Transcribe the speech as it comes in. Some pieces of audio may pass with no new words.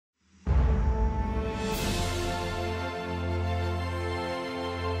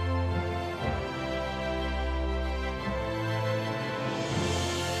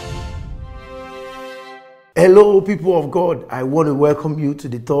Hello, people of God. I want to welcome you to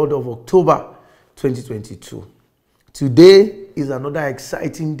the 3rd of October, 2022. Today is another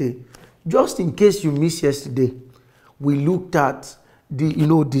exciting day. Just in case you missed yesterday, we looked at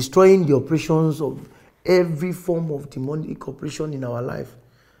destroying the operations of every form of demonic operation in our life.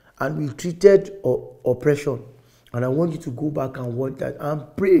 And we treated oppression. And I want you to go back and watch that and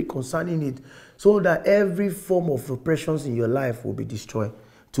pray concerning it so that every form of oppressions in your life will be destroyed.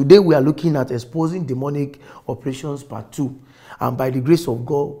 Today we are looking at exposing demonic operations part 2. And by the grace of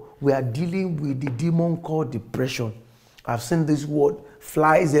God, we are dealing with the demon called depression. I've seen this word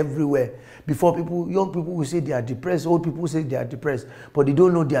flies everywhere. Before young people will say they are depressed, old people say they are depressed, but they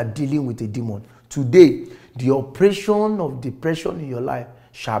don't know they are dealing with a demon. Today, the operation of depression in your life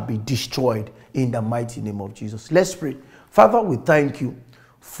shall be destroyed in the mighty name of Jesus. Let's pray. Father, we thank you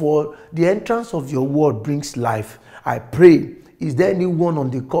for the entrance of your word brings life. I pray, is there anyone on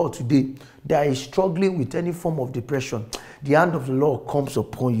the call today that is struggling with any form of depression? The hand of the Lord comes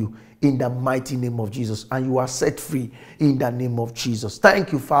upon you in the mighty name of Jesus, and you are set free in the name of Jesus.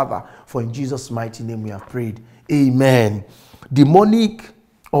 Thank you, Father, for in Jesus' mighty name we have prayed. Amen. Demonic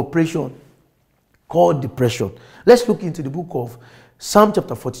operation called depression. Let's look into the book of Psalm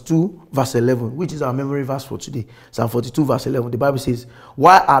chapter 42, verse 11, which is our memory verse for today. Psalm 42, verse 11. The Bible says,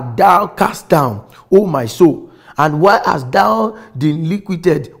 "Why art thou cast down, O my soul? And why hast thou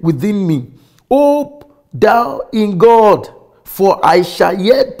delinquted within me? Hope thou in God, for I shall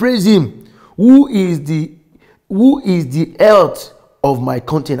yet praise him, who is the health of my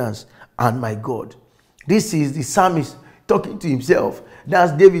countenance and my God." This is the psalmist talking to himself.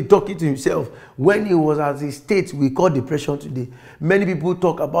 That's David talking to himself when he was at a state we call depression today. Many people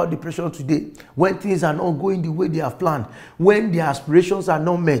talk about depression today when things are not going the way they have planned. When their aspirations are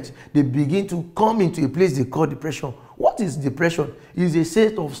not met, they begin to come into a place they call depression. What is depression? It's a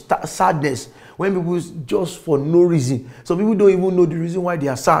state of sadness when people just for no reason. Some people don't even know the reason why they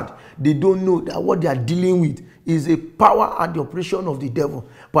are sad. They don't know that what they are dealing with is a power and the operation of the devil.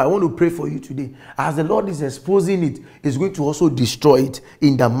 But I want to pray for you today. As the Lord is exposing it, He's going to also destroy it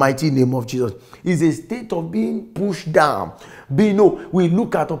in the mighty name of Jesus. It's a state of being pushed down. We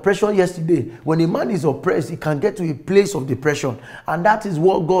look at oppression yesterday. When a man is oppressed, he can get to a place of depression. And that is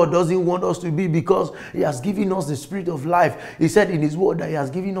what God doesn't want us to be, because He has given us the spirit of life. He said in His word that He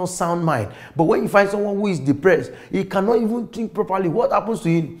has given us sound mind. But when you find someone who is depressed, he cannot even think properly. What happens to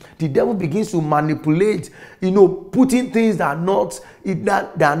him? The devil begins to manipulate, putting things that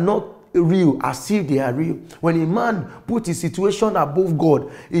are not real as if they are real. When a man puts his situation above God,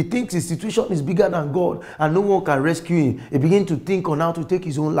 he thinks his situation is bigger than God and no one can rescue him. He begins to think on how to take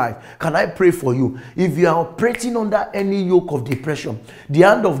his own life. Can I pray for you? If you are operating under any yoke of depression, the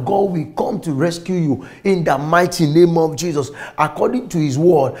hand of God will come to rescue you in the mighty name of Jesus. According to His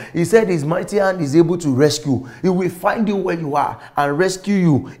word, He said His mighty hand is able to rescue. He will find you where you are and rescue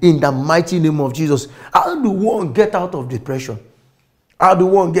you in the mighty name of Jesus. How do one get out of depression? How do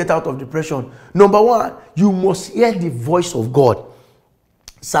one get out of depression? Number one, you must hear the voice of God.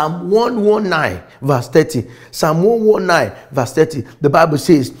 Psalm 119 verse 30. Psalm 119 verse 30. The Bible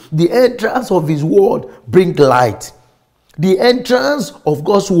says, "The entrance of His word brings light." The entrance of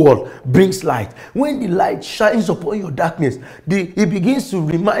God's word brings light. When the light shines upon your darkness, it begins to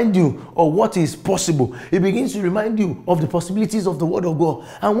remind you of what is possible. It begins to remind you of the possibilities of the word of God.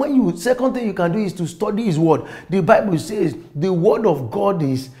 And second thing you can do is to study His word. The Bible says the word of God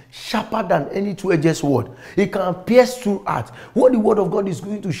is sharper than any two-edged sword. It can pierce through heart. What the word of God is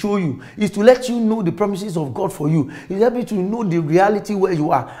going to show you is to let you know the promises of God for you. It's helping you to know the reality where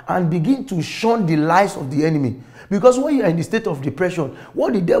you are and begin to shun the lies of the enemy. Because when you are in the state of depression,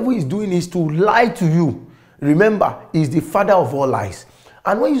 what the devil is doing is to lie to you. Remember, He is the father of all lies.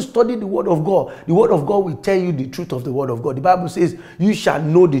 And when you study the word of God will tell you the truth of the word of God. The Bible says, "You shall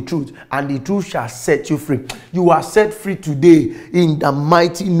know the truth, and the truth shall set you free." You are set free today in the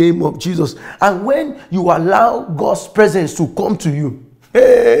mighty name of Jesus. And when you allow God's presence to come to you,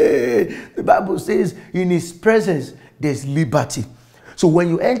 the Bible says in His presence there's liberty. So when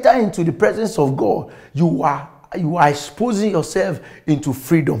you enter into the presence of God, you are exposing yourself into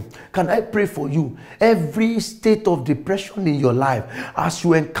freedom. Can I pray for you? Every state of depression in your life, as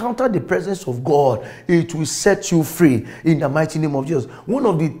you encounter the presence of God, it will set you free in the mighty name of Jesus. One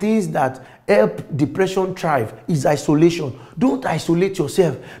of the things that help depression thrive is isolation. Don't isolate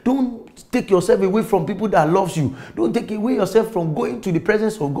yourself. Don't take yourself away from people that loves you. Don't take away yourself from going to the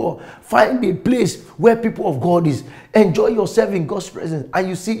presence of God. Find a place where people of God is. Enjoy yourself in God's presence, and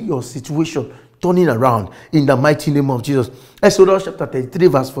you see your situation turning around in the mighty name of Jesus. Exodus chapter 33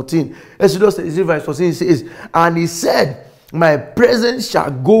 verse 14. Exodus 33 verse 14 says, "And He said, My presence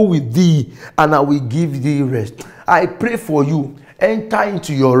shall go with thee, and I will give thee rest. I pray for you. Enter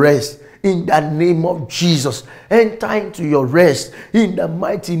into your rest in the name of Jesus. Enter into your rest in the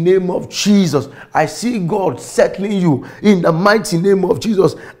mighty name of Jesus. I see God settling you in the mighty name of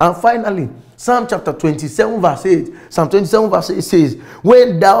Jesus. And finally, Psalm chapter 27 verse 8. Psalm 27 verse 8 says,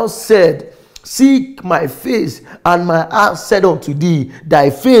 when thou said, seek my face, and my heart said unto thee, thy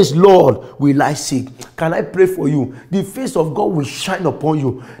face, Lord, will I seek. Can I pray for you? The face of God will shine upon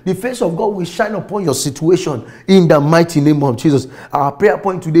you. The face of God will shine upon your situation in the mighty name of Jesus. Our prayer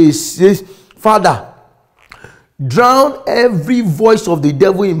point today is, Father, drown every voice of the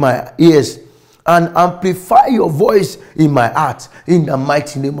devil in my ears and amplify your voice in my heart in the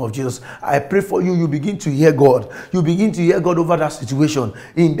mighty name of Jesus. I pray for you. You begin to hear God. You begin to hear God over that situation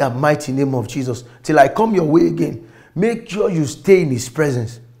in the mighty name of Jesus. Till I come your way again, make sure you stay in his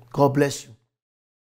presence. God bless you.